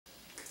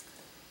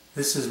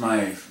This is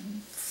my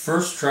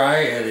first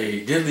try at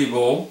a diddly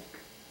bow,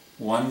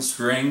 one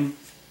string.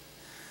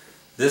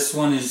 This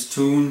one is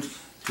tuned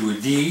to a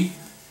D,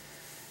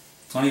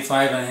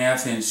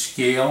 25.5"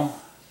 scale.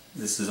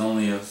 This is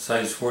only a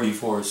size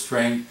 44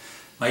 string.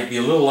 Might be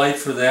a little light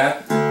for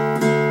that,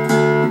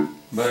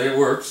 but it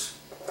works.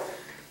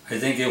 I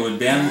think it would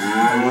bend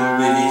a little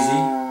bit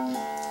easy,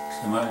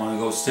 so you might want to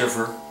go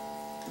stiffer.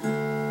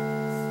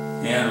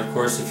 And of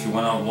course, if you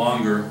went out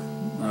longer,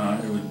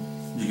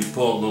 you could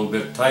pull it a little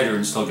bit tighter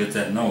and still get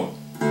that note.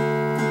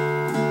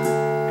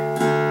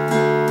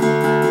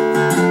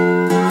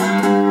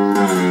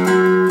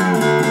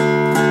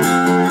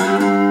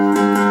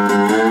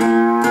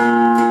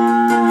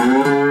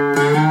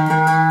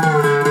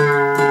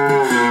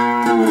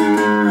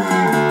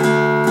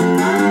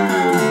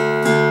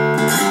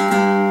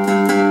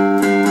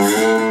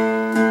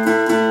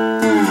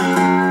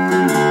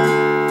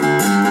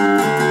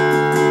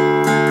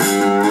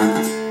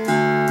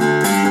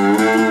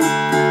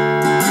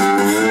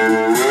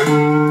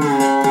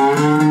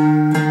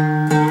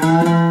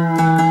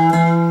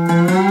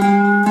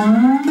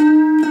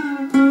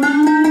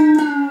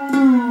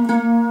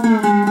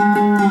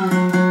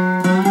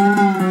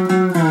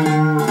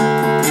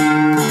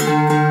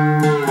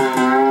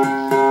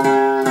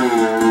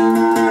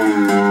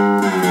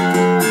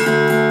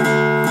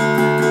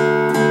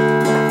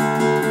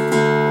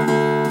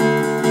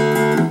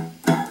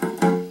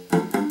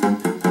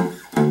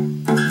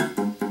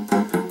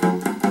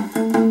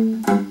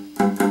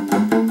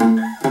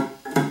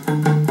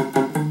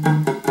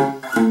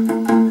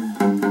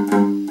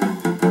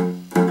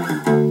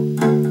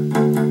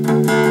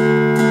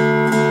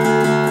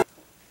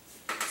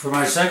 For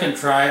my second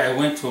try, I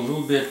went to a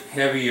little bit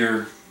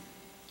heavier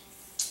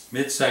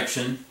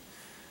midsection.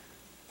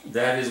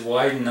 That is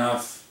wide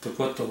enough to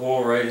put the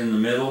hole right in the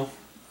middle.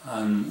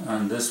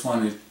 On this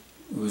one, it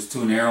was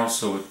too narrow,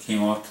 so it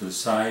came off to the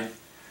side.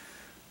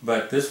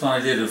 But this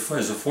one I did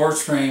as a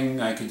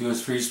 4-string. I could do a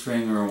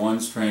 3-string or a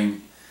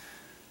 1-string.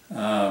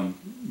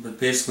 But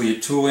basically a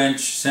 2"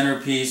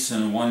 centerpiece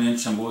and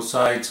 1" on both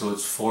sides, so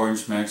it's 4"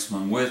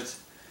 maximum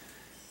width.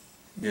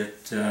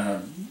 It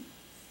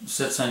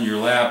sits on your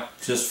lap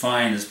just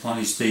fine, is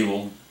plenty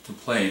stable to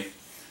play.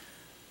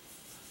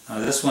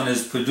 This one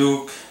is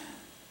Padauk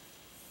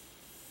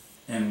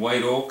and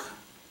white oak.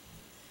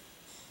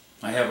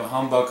 I have a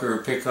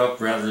humbucker pickup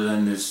rather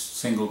than this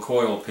single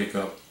coil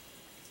pickup.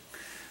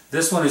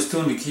 This one is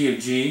tuned to key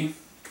of G.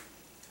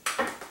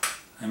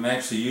 I'm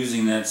actually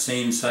using that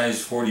same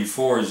size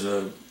 44 as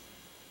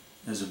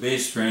a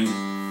bass string,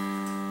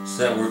 so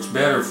that works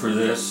better for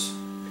this.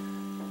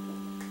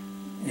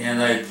 And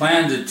I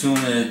planned to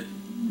tune it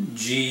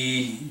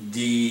G,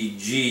 D,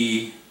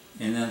 G,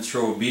 and then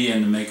throw a B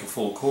in to make a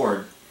full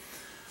chord.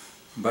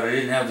 But I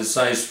didn't have the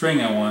size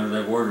string I wanted.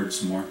 I've ordered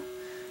some more.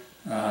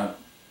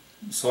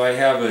 So I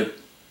have a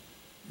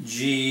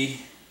G,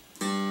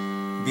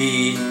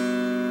 B,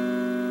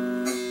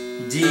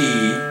 D,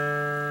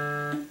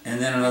 and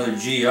then another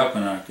G up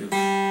an octave.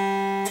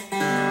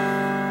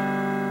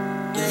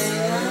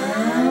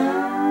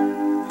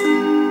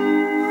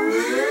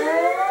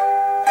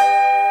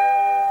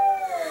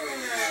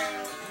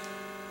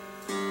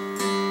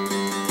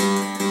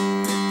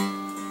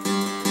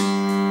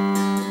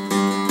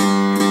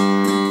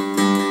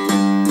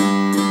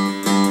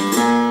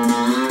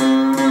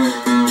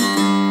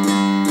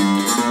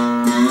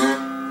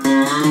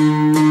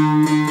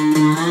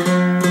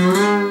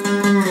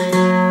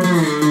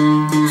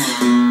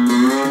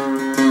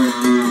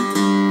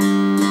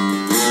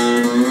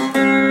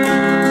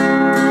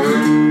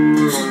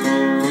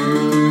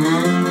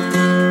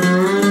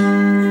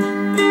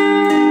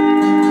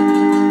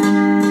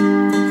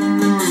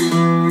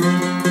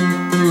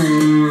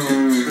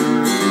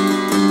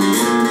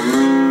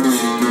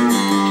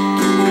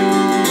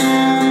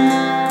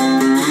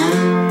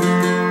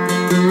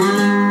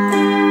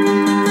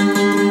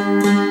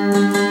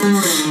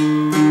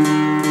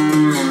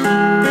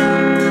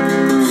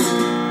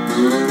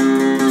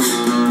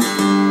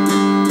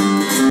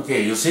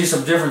 You'll see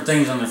some different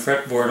things on the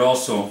fretboard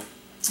also.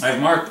 I've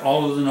marked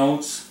all of the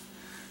notes,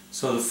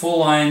 so the full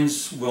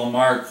lines will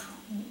mark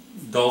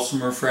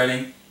Dulcimer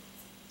fretting,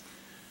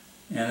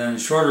 and then the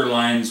shorter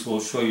lines will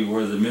show you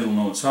where the middle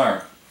notes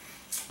are.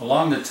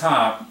 Along the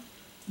top,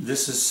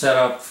 this is set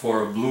up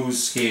for a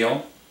blues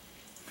scale,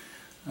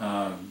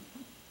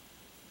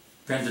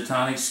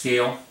 pentatonic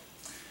scale.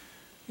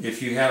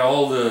 If you had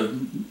all the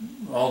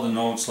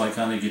notes like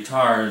on a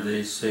guitar,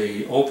 they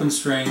say open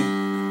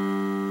string,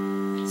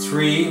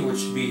 3,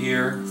 which would be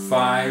here,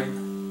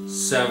 5,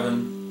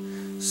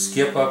 7,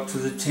 skip up to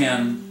the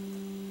 10,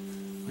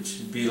 which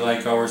would be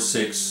like our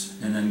 6,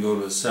 and then go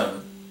to a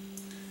 7.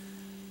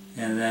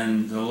 And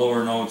then the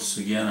lower notes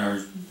again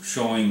are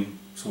showing,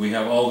 so we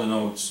have all the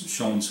notes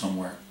shown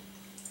somewhere.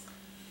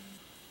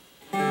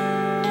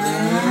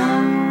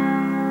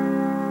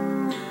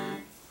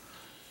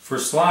 For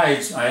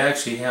slides, I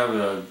actually have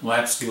a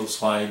lap steel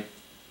slide.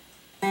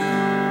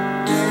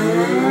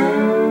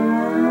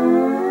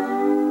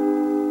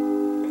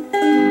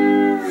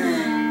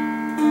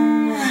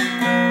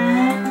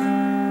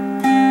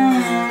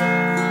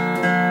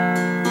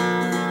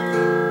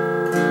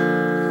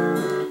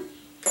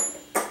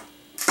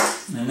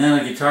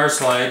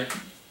 slide,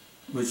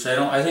 which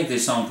I think they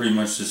sound pretty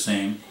much the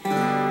same.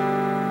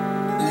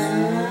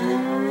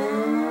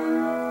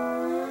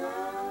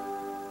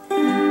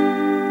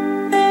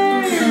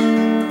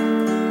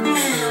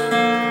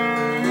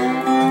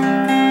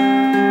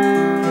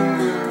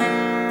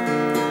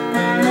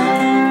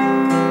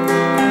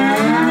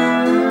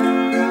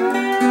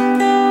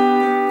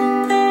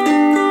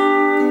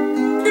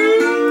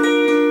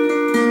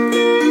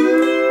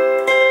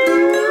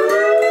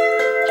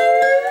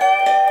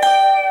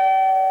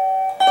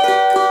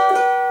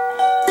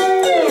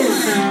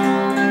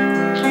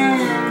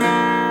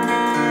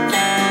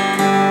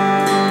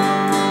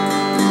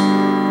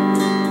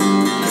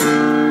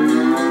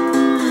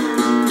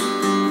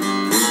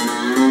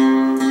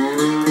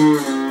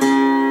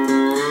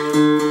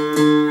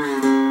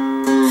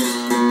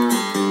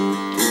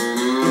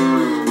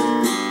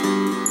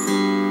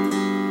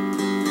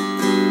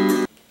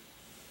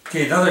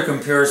 Okay, another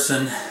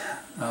comparison.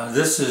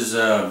 This is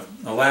a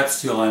lap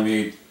steel I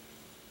made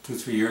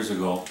 2-3 years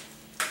ago.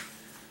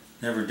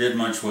 Never did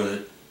much with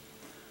it.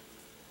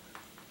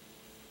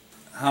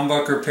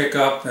 Humbucker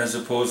pickup as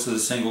opposed to the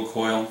single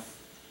coil.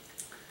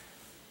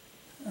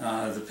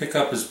 The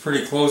pickup is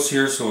pretty close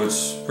here, so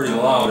it's pretty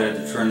loud. I had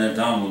to turn that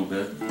down a little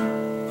bit.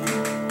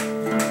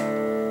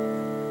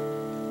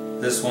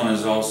 This one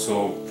is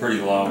also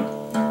pretty loud.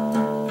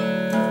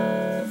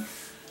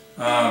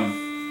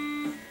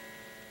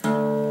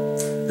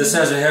 This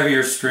has a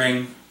heavier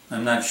string.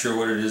 I'm not sure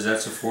what it is.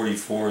 That's a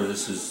 44.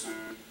 This is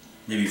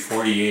maybe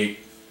 48.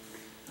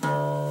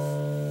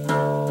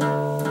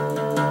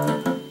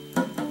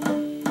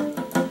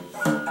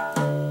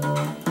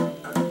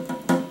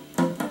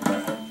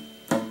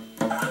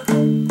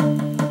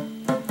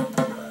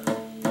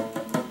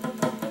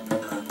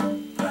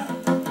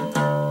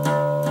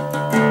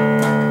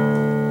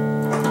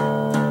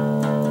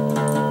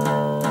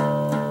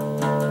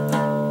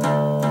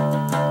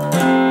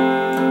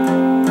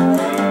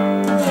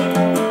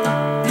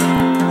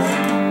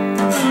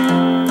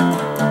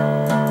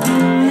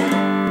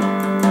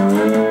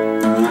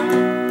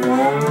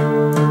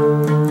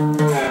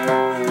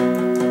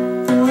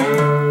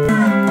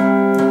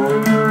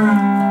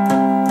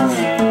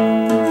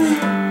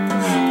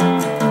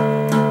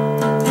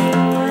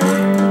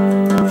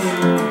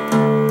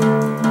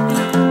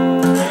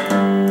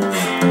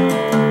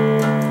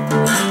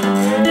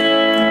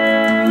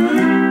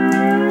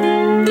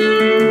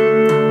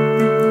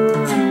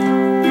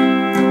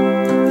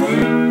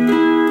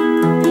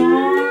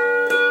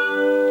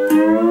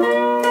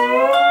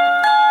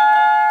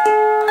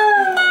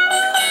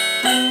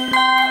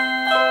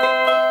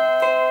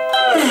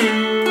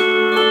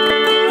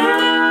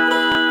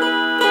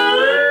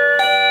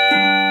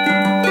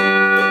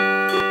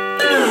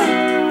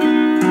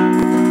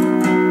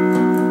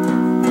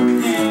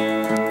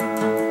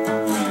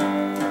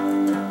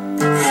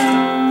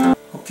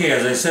 Okay,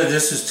 as I said,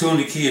 this is tuned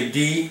to key of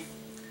D.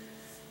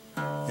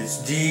 It's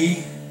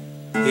D,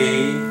 A,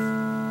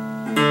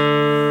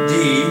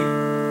 D.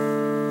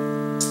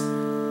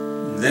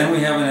 Then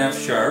we have an F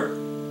sharp,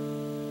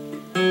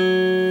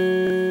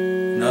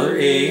 another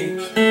A,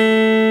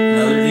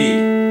 another D.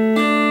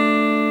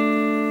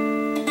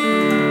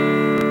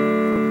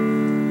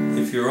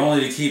 If you're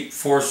only to keep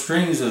 4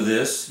 strings of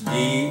this, D,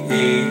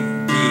 A,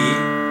 D,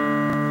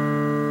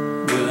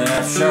 with an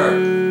F sharp,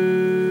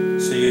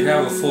 so you'd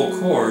have a full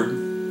chord.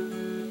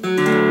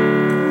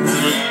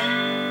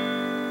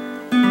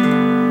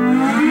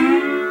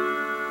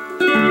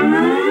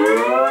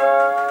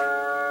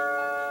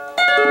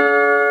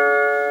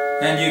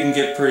 And you can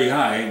get pretty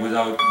high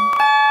without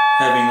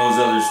having those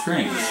other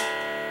strings.